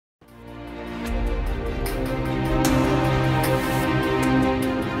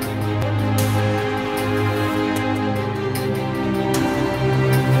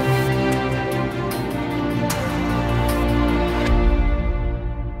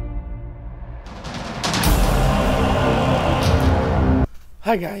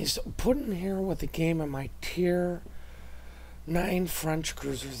Hi guys, Puddin here with a game of my Tier 9 French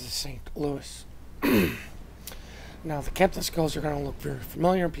cruisers, the St. Louis. Now the captain skills are going to look very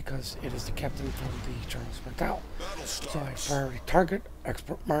familiar because it is the captain from the Charles McDowell. So I priority target,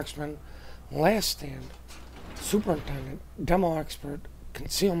 expert marksman, last stand, superintendent, demo expert,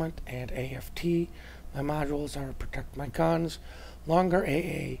 concealment, and AFT. My modules are protect my guns, longer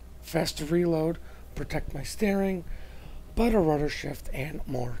AA, faster reload, protect my steering, better rudder shift, and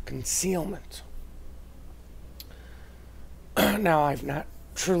more concealment. Now, I've not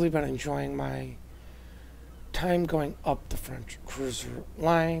truly been enjoying my time going up the French cruiser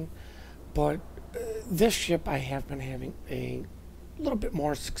line, but this ship I have been having a little bit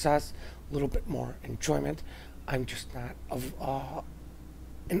more success, a little bit more enjoyment. I'm just not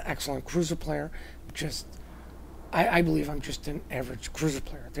an excellent cruiser player. I believe I'm just an average cruiser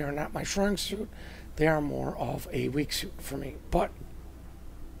player. They are not my strong suit. They are more of a weak suit for me. But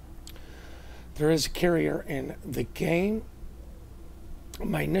there is a carrier in the game.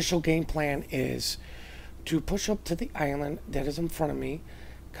 My initial game plan is to push up to the island that is in front of me,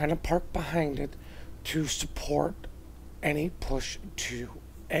 kind of park behind it to support any push to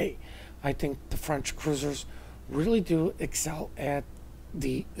A. I think the French cruisers really do excel at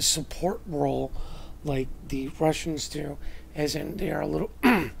the support role like the Russians do, as in they are a little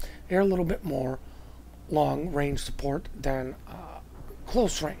they're a little bit more long range support than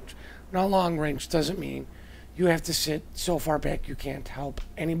close range. Now, long range doesn't mean you have to sit so far back you can't help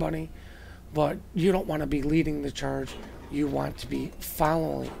anybody, but you don't want to be leading the charge. You want to be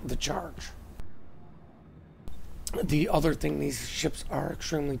following the charge. The other thing these ships are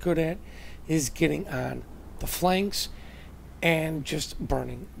extremely good at is getting on the flanks and just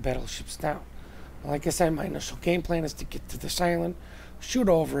burning battleships down. Like I said, my initial game plan is to get to this island, shoot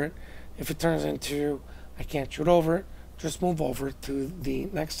over it. If it turns into I can't shoot over it, just move over to the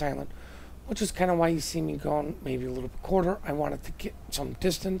next island, which is kind of why you see me going maybe a little bit quarter. I wanted to get some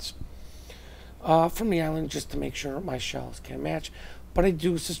distance from the island just to make sure my shells can match. But I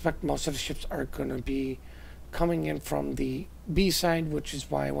do suspect most of the ships are going to be coming in from the B side, which is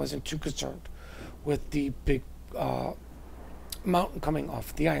why I wasn't too concerned with the big mountain coming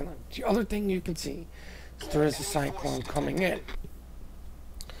off the island. The other thing you can see is there is a cyclone coming in.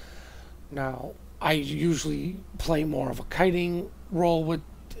 Now, I usually play more of a kiting role with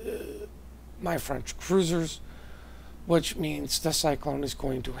my French cruisers, which means the cyclone is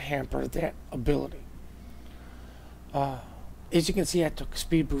going to hamper that ability. As you can see, I took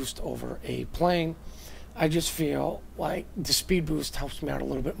speed boost over a plane. I just feel like the speed boost helps me out a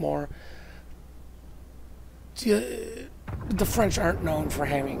little bit more. The French aren't known for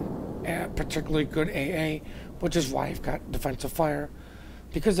having a particularly good AA, which is why I've got defensive fire.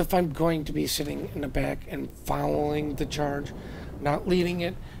 Because if I'm going to be sitting in the back and following the charge, not leading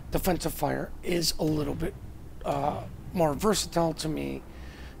it, defensive fire is a little bit more versatile to me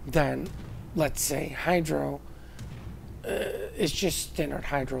than, let's say, hydro. It's just standard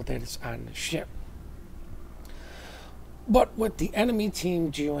hydro that is on the ship. But with the enemy team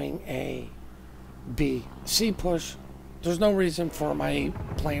doing a B-C push, there's no reason for my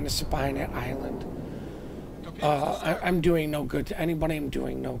plane to sit behind that island. I'm doing no good to anybody. I'm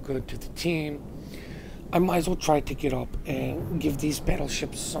doing no good to the team. I might as well try to get up and give these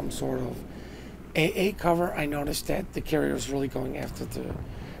battleships some sort of AA cover. I noticed that the carrier is really going after the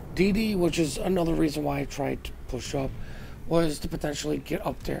DD, which is another reason why I tried to push up, was to potentially get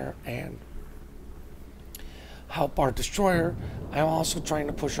up there and help our destroyer. I'm also trying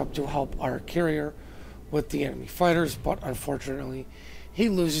to push up to help our carrier with the enemy fighters, but unfortunately he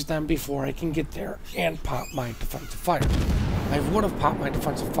loses them before I can get there and pop my defensive fire. I would have popped my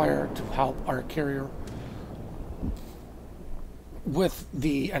defensive fire to help our carrier with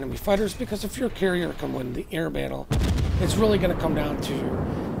the enemy fighters, because if your carrier can win the air battle, it's really going to come down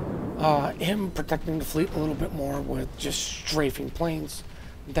to him protecting the fleet a little bit more with just strafing planes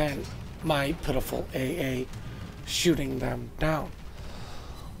than my pitiful AA shooting them down.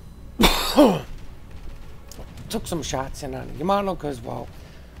 Took some shots in on Yamato because, well,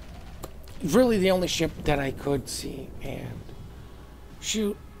 really the only ship that I could see and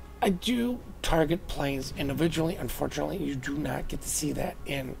shoot. I do target planes individually. Unfortunately, you do not get to see that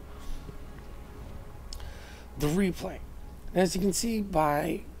in the replay. And as you can see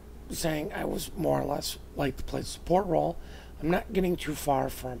by saying I was more or less like to play the support role, I'm not getting too far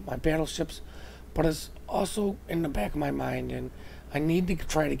from my battleships, but it's also in the back of my mind, and I need to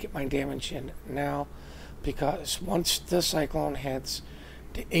try to get my damage in now, because once the cyclone hits,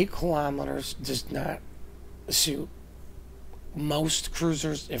 the 8 kilometers does not suit most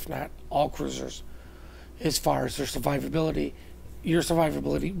cruisers, if not all cruisers, as far as their survivability your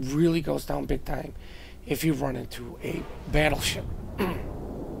survivability really goes down big time if you run into a battleship.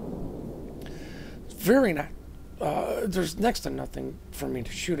 Very not. There's next to nothing for me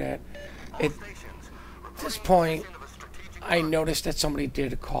to shoot at. At this point, I noticed that somebody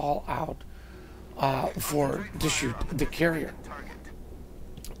did call out to shoot the carrier,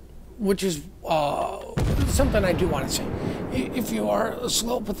 which is something I do want to say. If you are a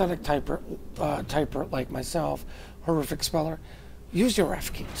slow, pathetic typer like myself, horrific speller, use your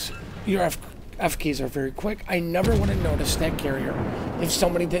F keys. Your F keys are very quick. I never would have noticed that carrier if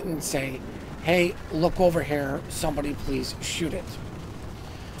somebody didn't say, hey, look over here, somebody please shoot it.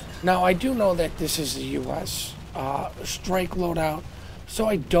 Now, I do know that this is the U.S. Strike loadout, so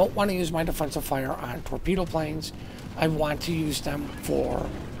I don't want to use my defensive fire on torpedo planes. I want to use them for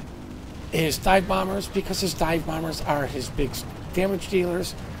his dive bombers, because his dive bombers are his big damage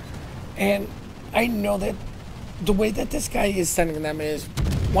dealers. And I know that the way that this guy is sending them is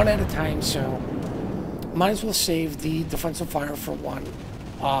one at a time, so might as well save the defensive fire for one.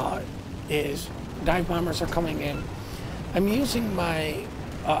 His dive bombers are coming in. I'm using my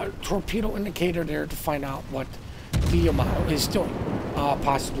torpedo indicator there to find out what the Yamato is doing.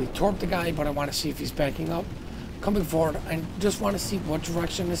 Possibly torp the guy, but I want to see if he's backing up. Coming forward, I just want to see what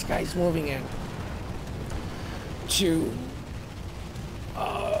direction this guy's moving in to,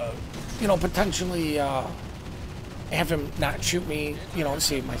 potentially have him not shoot me,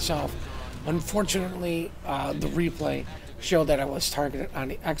 save myself. Unfortunately, the replay showed that I was targeted on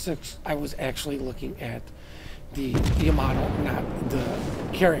the exit. I was actually looking at the Yamato, not the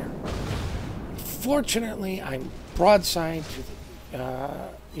carrier. Fortunately, I'm broadside to the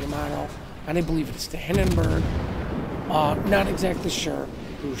Yamato, and I believe it's the Hindenburg. Not exactly sure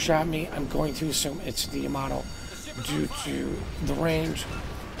who shot me. I'm going to assume it's the Yamato due to the range.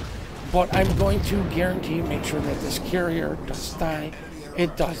 But I'm going to guarantee, make sure that this carrier does die.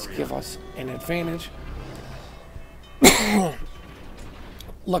 It does give us an advantage.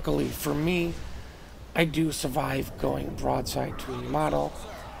 Luckily for me, I do survive going broadside to Yamato.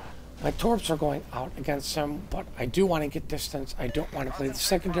 My torps are going out against him, but I do want to get distance. I don't want to play the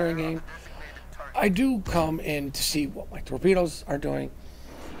secondary game. I do come in to see what my torpedoes are doing.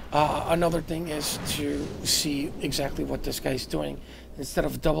 Another thing is to see exactly what this guy's doing. Instead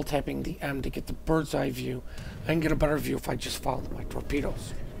of double tapping the M to get the bird's eye view, I can get a better view if I just follow my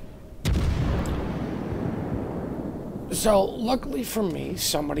torpedoes. So luckily for me,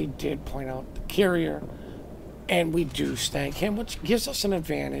 somebody did point out the carrier, and we do stank him, which gives us an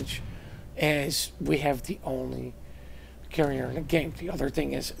advantage as we have the only carrier in the game. The other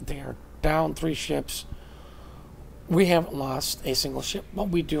thing is they are down 3 ships. We haven't lost a single ship, but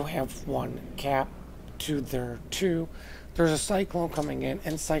we do have 1 cap to their 2. There's a cyclone coming in,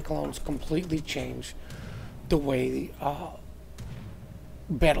 and cyclones completely change the way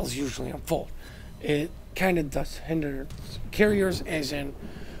battles usually unfold. It kind of does hinder carriers, as in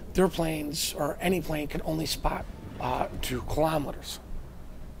their planes, or any plane, can only spot 2 kilometers.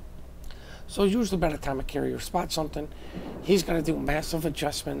 So usually by the time a carrier spots something, he's going to do massive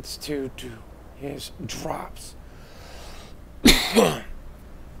adjustments to do his drops.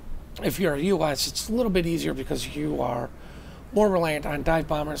 If you're a U.S., it's a little bit easier because you are more reliant on dive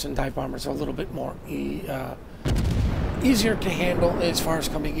bombers, and dive bombers are a little bit more easier to handle as far as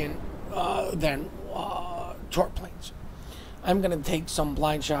coming in than torp planes. I'm going to take some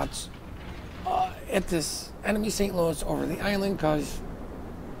blind shots at this enemy St. Louis over the island, because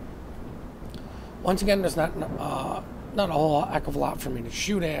once again, there's not a whole heck of a lot for me to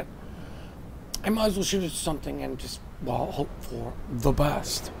shoot at. I might as well shoot at something and just, hope for the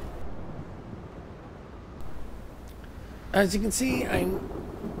best. As you can see, I'm,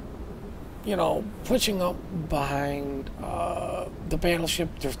 pushing up behind the battleship.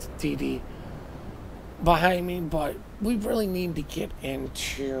 There's the DD behind me, but we really need to get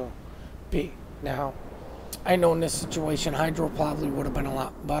into B. Now, I know in this situation, Hydro probably would have been a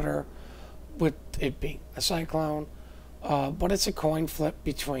lot better with it being a cyclone, but it's a coin flip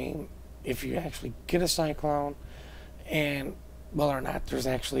between if you actually get a cyclone and whether or not there's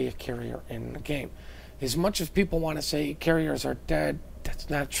actually a carrier in the game. As much as people want to say carriers are dead, that's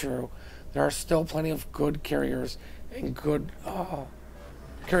not true. There are still plenty of good carriers and good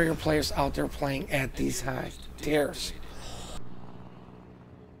carrier players out there playing at these high tiers.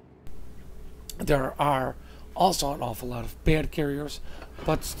 There are also an awful lot of bad carriers,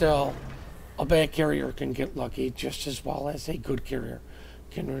 but still, a bad carrier can get lucky just as well as a good carrier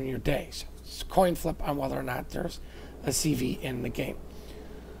can ruin your day. So it's a coin flip on whether or not there's a CV in the game.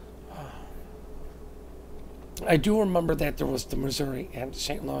 I do remember that there was the Missouri and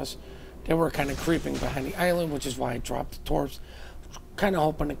St. Louis. They were kind of creeping behind the island, which is why I dropped the torps. kind of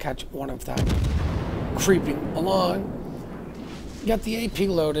hoping to catch one of them creeping along. Got the AP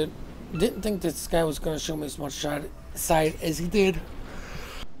loaded. Didn't think this guy was going to show me as much side as he did.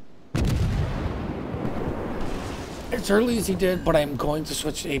 As early as he did, but I'm going to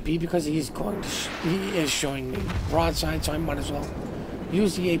switch to AP because he is showing me broadside, so I might as well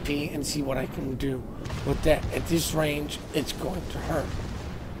use the AP and see what I can do with that. At this range, it's going to hurt.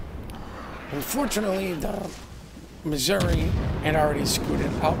 Unfortunately, the Missouri had already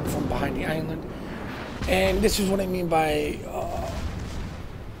scooted out from behind the island, and this is what I mean by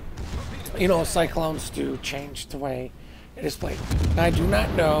cyclones do change the way it is played. Now, I do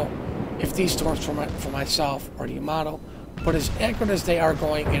not know if these torps for myself or the Yamato, but as accurate as they are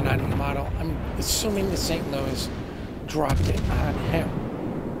going in on the Yamato, I'm assuming the St. Louis dropped it on him.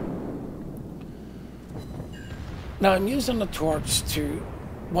 Now, I'm using the torps to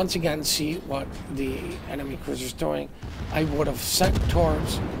once again see what the enemy cruiser's doing. I would have sent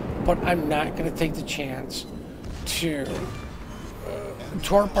torps, but I'm not going to take the chance to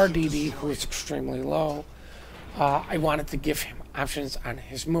torp our DD, who is extremely low. I wanted to give him options on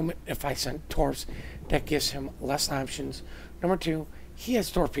his movement. If I send torps, that gives him less options. Number two, he has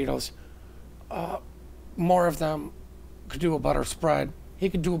torpedoes. More of them could do a better spread. He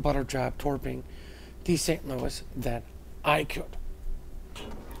could do a better job torping the St. Louis than I could.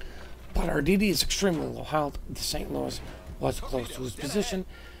 But our DD is extremely low health. The St. Louis was close to his position.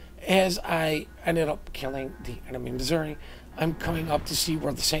 As I ended up killing the enemy Missouri, I'm coming up to see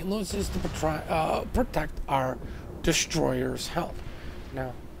where the St. Louis is to protect our destroyer's health.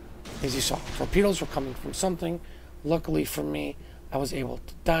 Now, as you saw, torpedoes were coming from something. Luckily for me, I was able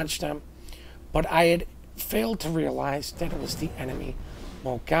to dodge them. But I had failed to realize that it was the enemy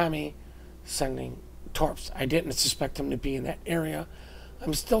Mogami sending torps. I didn't suspect him to be in that area.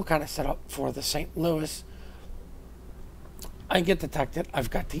 I'm still kind of set up for the St. Louis. I get detected. I've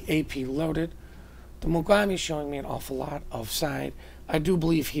got the AP loaded. The Mogami is showing me an awful lot of side. I do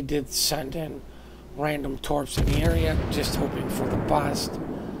believe he did send in random torps in the area, just hoping for the bust.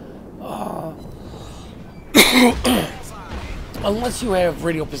 Unless you have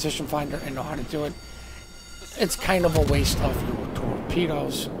radio position finder and know how to do it, it's kind of a waste of your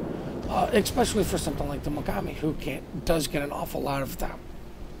torpedoes, especially for something like the Mogami, who does get an awful lot of them.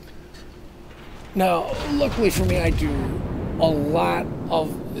 Now, luckily for me, I do a lot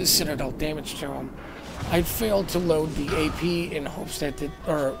of Citadel damage to him. I failed to load the AP in hopes that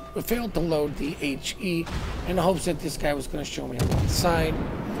failed to load the HE in hopes that this guy was going to show me a lot side.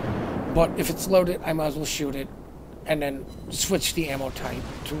 But if it's loaded, I might as well shoot it and then switch the ammo type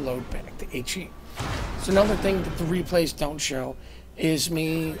to load back the HE. So another thing that the replays don't show is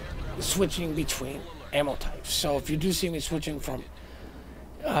me switching between ammo types. So if you do see me switching from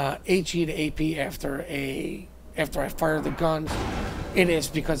HE to AP after I fire the guns, it is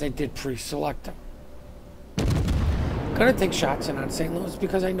because I did pre-select them. Gonna take shots in on St. Louis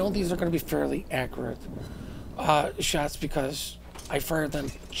because I know these are gonna be fairly accurate shots because I fired them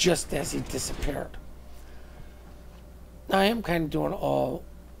just as he disappeared. Now I am kind of doing a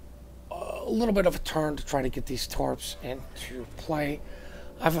little bit of a turn to try to get these torps into play.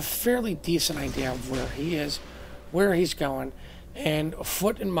 I have a fairly decent idea of where he is, where he's going, and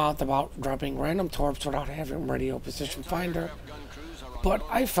foot and mouth about dropping random torps without having radio position finder. But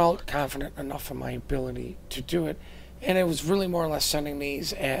I felt confident enough in my ability to do it, and it was really more or less sending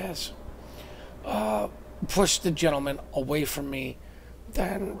these as push the gentleman away from me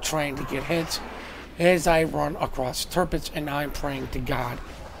than trying to get hits as I run across turrets, and now I'm praying to God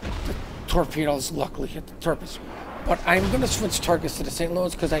the torpedoes luckily hit the turrets. But I'm going to switch targets to the St.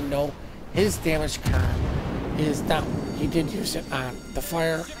 Louis because I know his damage con is down. He did use it on the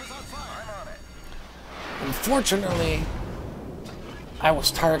fire. Unfortunately, I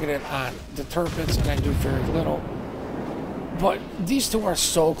was targeted on the turrets and I do very little. But these two are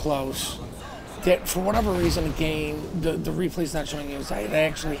so close that for whatever reason, again, the replay's not showing you is I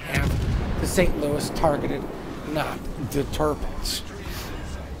actually have the St. Louis targeted, not the turrets.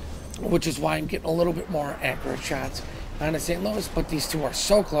 Which is why I'm getting a little bit more accurate shots on the St. Louis, but these two are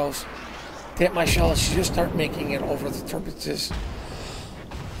so close that my shells just start making it over the turrets'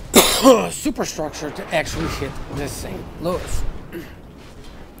 superstructure to actually hit the St. Louis.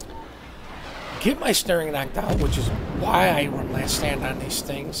 Get my steering knocked out, which is why I run last stand on these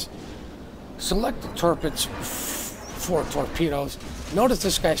things. Select the turrets for torpedoes. Notice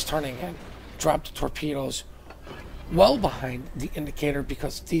this guy's turning in. Drop the torpedoes well behind the indicator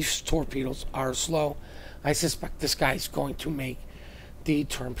because these torpedoes are slow. I suspect this guy's going to make the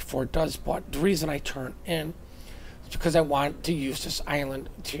turn before it does, but the reason I turn in is because I want to use this island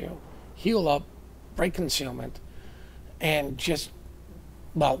to heal up, break concealment, and just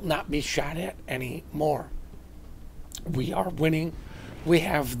well, not be shot at anymore. We are winning. We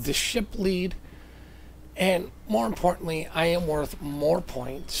have the ship lead. And more importantly, I am worth more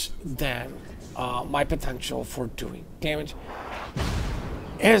points than my potential for doing damage.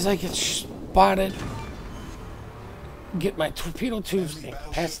 As I get spotted, get my torpedo tubes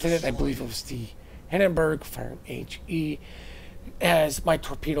incapacitated. I believe it was the Hindenburg firing HE. As my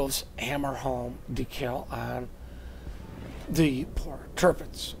torpedoes hammer home the kill on the poor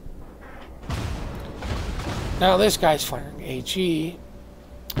turbines. Now this guy's firing HE.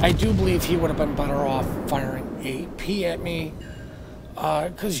 I do believe he would have been better off firing AP at me,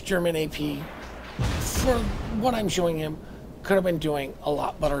 because German AP, for what I'm showing him, could have been doing a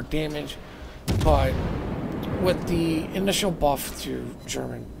lot better damage, but with the initial buff to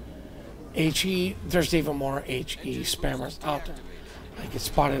German HE, there's even more HE spammers out there. I get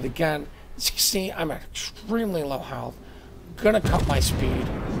spotted again. As you can see, I'm at extremely low health. Gonna cut my speed.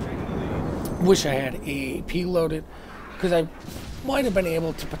 Wish I had AAP loaded, because I might have been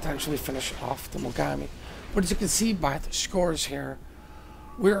able to potentially finish off the Mogami. But as you can see by the scores here,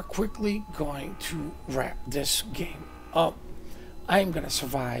 we're quickly going to wrap this game up. I am going to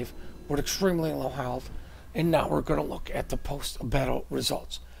survive with extremely low health, and now we're going to look at the post-battle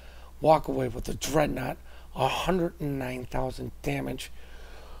results. Walk away with the Dreadnought, 109,000 damage,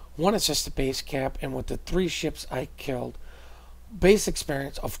 1 assist to base cap, and with the 3 ships I killed, base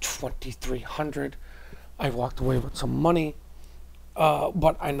experience of 2,300. I walked away with some money.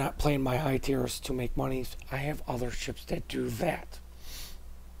 But I'm not playing my high tiers to make money. I have other ships that do that.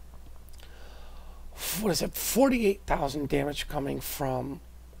 What is it? 48,000 damage coming from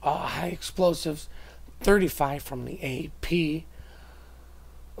high explosives, 35 from the AP,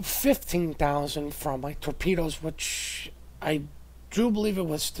 15,000 from my torpedoes, which I do believe it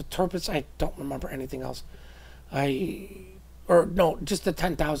was the torpedoes. I don't remember anything else. Just the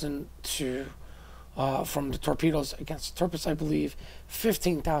 10,000 to from the torpedoes against the torpedoes, I believe.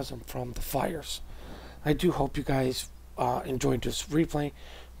 15,000 from the fires. I do hope you guys enjoyed this replay.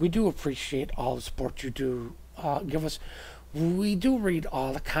 We do appreciate all the support you do give us. We do read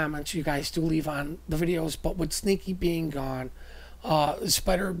all the comments you guys do leave on the videos, but with Sneaky being gone,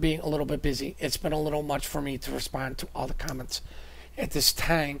 Spider being a little bit busy, it's been a little much for me to respond to all the comments at this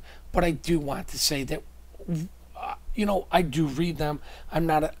time. But I do want to say that, I do read them. I'm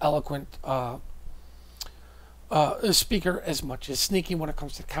not an eloquent speaker as much as Sneaky when it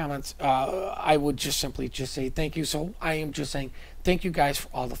comes to comments. I would just simply say thank you. So I am just saying thank you guys for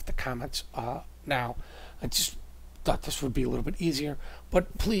all of the comments now. I just thought this would be a little bit easier,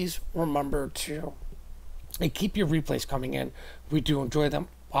 but please remember to keep your replays coming in. We do enjoy them.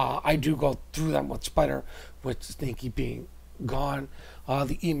 I do go through them with Spider, with Sneaky being gone.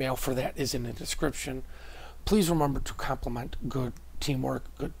 The email for that is in the description. Please remember to compliment good teamwork,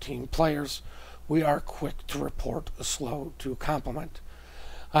 good team players. We are quick to report, slow to compliment.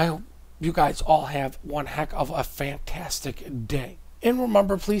 I hope you guys all have one heck of a fantastic day. And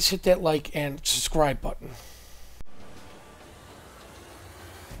remember, please hit that like and subscribe button.